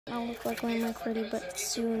I'll look like glamrock Freddy, but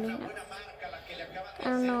soon. I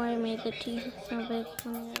don't know. I made the teeth so big.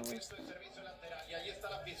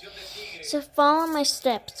 So follow my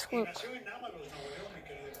steps. Look.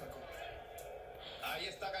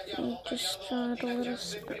 I just drawed a little.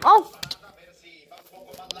 Oh!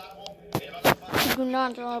 Do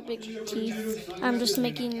not draw big teeth. I'm just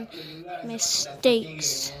making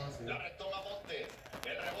mistakes.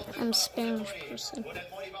 I'm a Spanish person.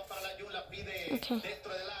 Okay,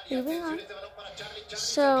 moving on.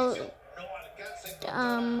 So,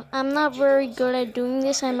 I'm not very good at doing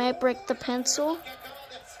this. I might break the pencil.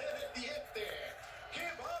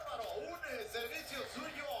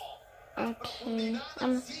 Okay,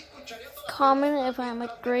 comment if I'm a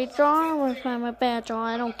great drawer or if I'm a bad drawer.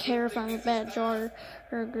 I don't care if I'm a bad drawer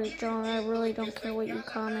or a great drawer. I really don't care what you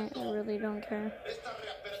comment. I really don't care.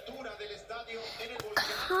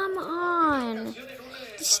 Come on.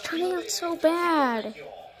 This is turning out so bad.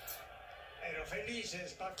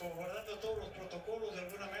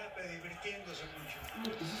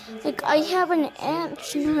 Like, I have an aunt,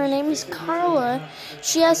 her name is Carla.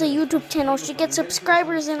 She has a YouTube channel. She gets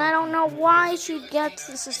subscribers, and I don't know why she gets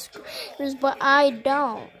the subscribers, but I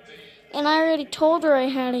don't. And I already told her I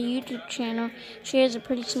had a YouTube channel. She has a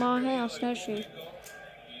pretty small house, doesn't she?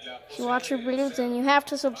 If you watch her videos, then you have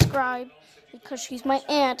to subscribe, because she's my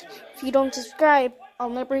aunt. If you don't subscribe, I'll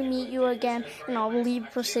never meet you again, and I'll leave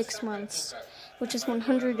for 6 months, which is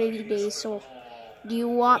 180 days. So, do you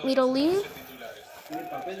want me to leave?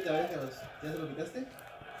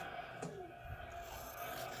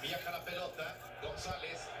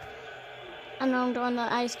 I know I'm drawing the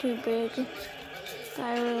eyes too big.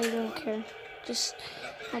 I really don't care.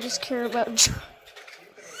 I just care about.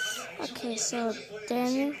 Okay, so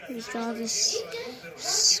then we draw this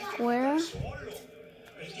square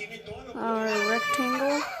or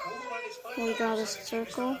rectangle. We draw this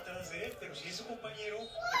circle.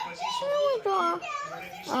 We draw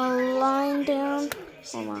a line down.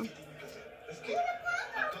 Hold on.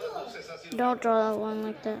 Don't draw that one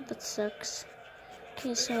like that. That sucks.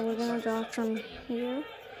 Okay, so we're gonna draw from here,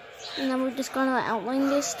 and then we're just gonna outline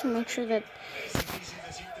this to make sure that.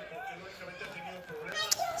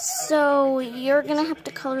 So you're gonna have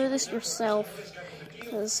to color this yourself,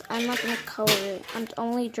 because I'm not gonna color it. I'm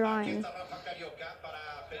only drawing.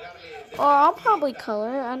 Or I'll probably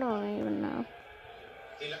color it. I don't even know.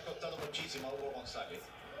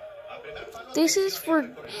 This is for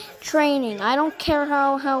training. I don't care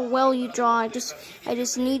how well you draw. I just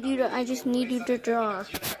need you to draw.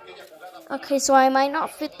 Okay, so I might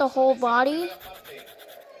not fit the whole body.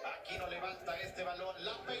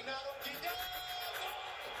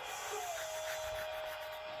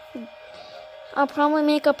 I'll probably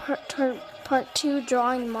make a part 2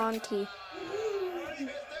 drawing Monty.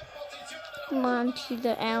 Monty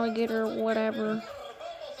the alligator, whatever.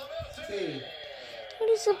 It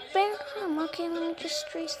is a bear arm. Okay, let me just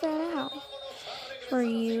trace that out for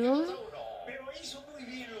you.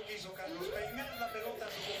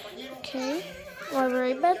 Okay, we're a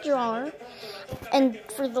very bad drawer. And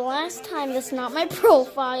for the last time, that's not my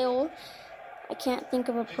profile. I can't think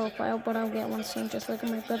of a profile, but I'll get one soon, just like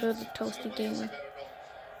my brother, the Toasty Gamer.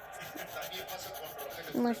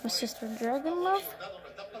 And like my sister, Dragon Love.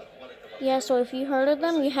 Yeah, so if you heard of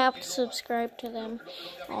them, you have to subscribe to them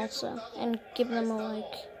also, and give them a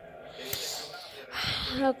like.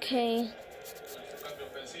 Okay.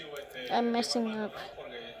 I'm messing up.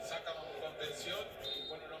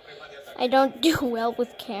 I don't do well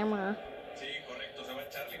with camera.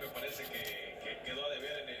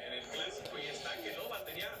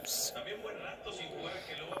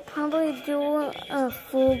 I'll probably do a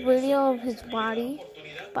full video of his body.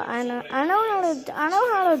 But I know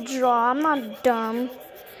how to draw. I'm not dumb.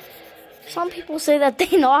 Some people say that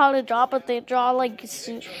they know how to draw, but they draw like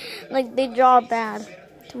they draw bad.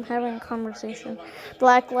 I'm having a conversation.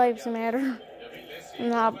 Black Lives Matter. I'm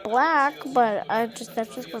not black, but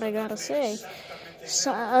that's just what I gotta say.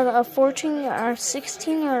 So a 14 or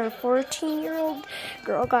 16 or 14-year-old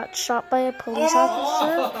girl got shot by a police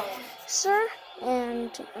officer, and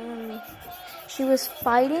she was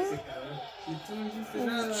fighting.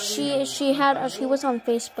 She was on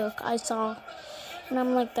Facebook, I saw, and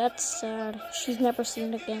I'm like, that's sad. She's never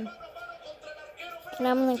seen it again. And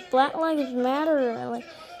I'm like, Black Lives Matter. Like,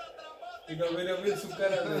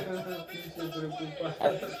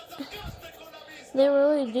 they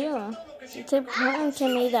really do. It's important to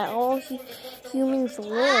me that all humans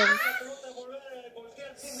live.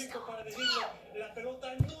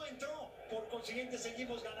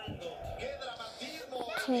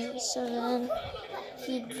 Okay, so then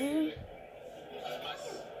he drew.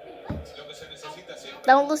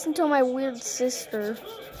 Don't listen to my weird sister.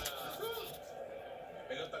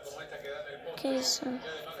 Okay, so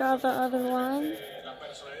draw the other line.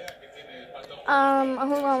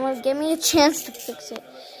 Hold on, give me a chance to fix it.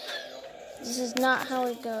 This is not how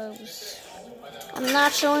it goes. I'm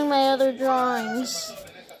not showing my other drawings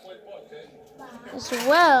as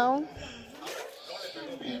well.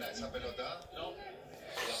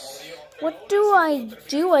 What do?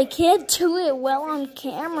 I can't do it well on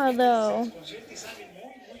camera though.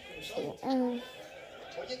 And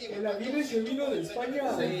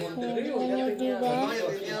when you do that,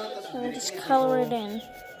 and just color it in.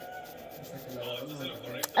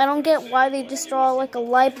 I don't get why they just draw like a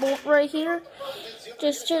light bulb right here.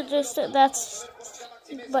 That's.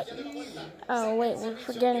 But oh wait, we're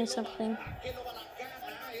forgetting something.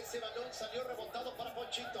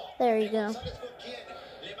 There you go.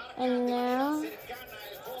 And now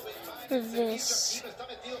for this.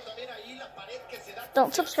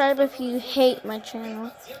 Don't subscribe if you hate my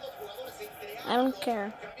channel. I don't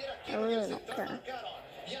care. I really don't care.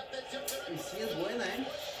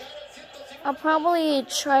 I'll probably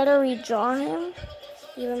try to redraw him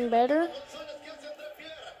even better.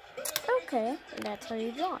 Okay, that's how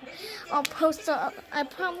you draw. I'll post I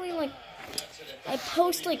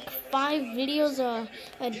post like 5 videos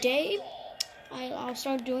a day. I'll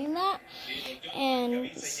start doing that, and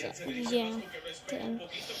yeah.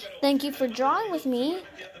 Thank you for drawing with me,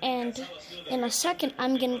 and in a second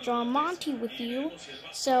I'm gonna draw Monty with you.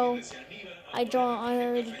 So I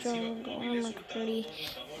already draw glamrock pretty,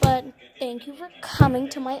 but thank you for coming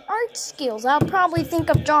to my art skills. I'll probably think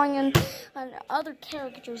of drawing on other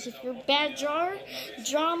characters. If you're a bad drawer,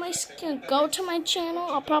 draw my skin. Go to my channel.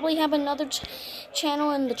 I'll probably have another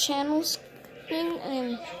channel in the channels thing,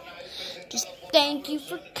 and just thank you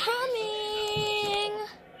for coming.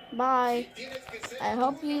 Bye. I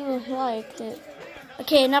hope you liked it.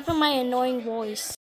 Okay, enough of my annoying voice.